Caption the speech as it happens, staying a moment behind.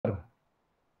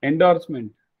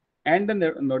endorsement, and the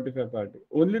notified party.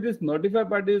 Only this notified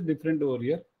party is different over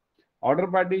here. Order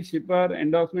party, shipper,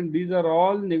 endorsement, these are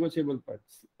all negotiable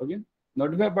parts. Okay.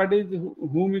 Notified party is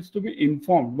whom is to be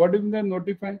informed. What is the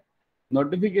notify?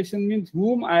 Notification means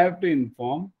whom I have to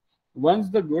inform once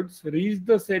the goods reach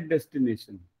the said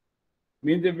destination.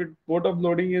 Means if it port of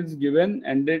loading is given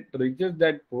and it reaches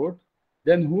that port,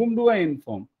 then whom do I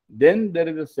inform? Then there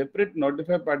is a separate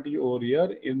notify party over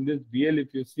here in this BL.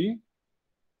 If you see,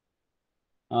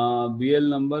 BL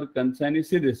number consignee,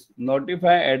 see this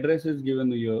notify address is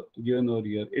given over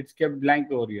here. It's kept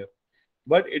blank over here,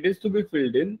 but it is to be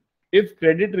filled in if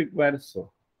credit requires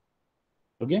so.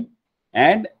 Okay,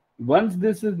 and once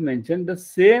this is mentioned, the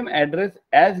same address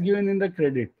as given in the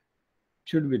credit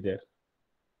should be there.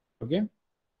 Okay.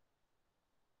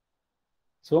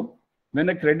 So when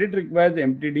a credit requires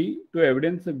MTD to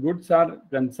evidence the goods are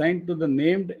consigned to the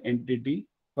named entity,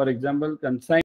 for example, consigned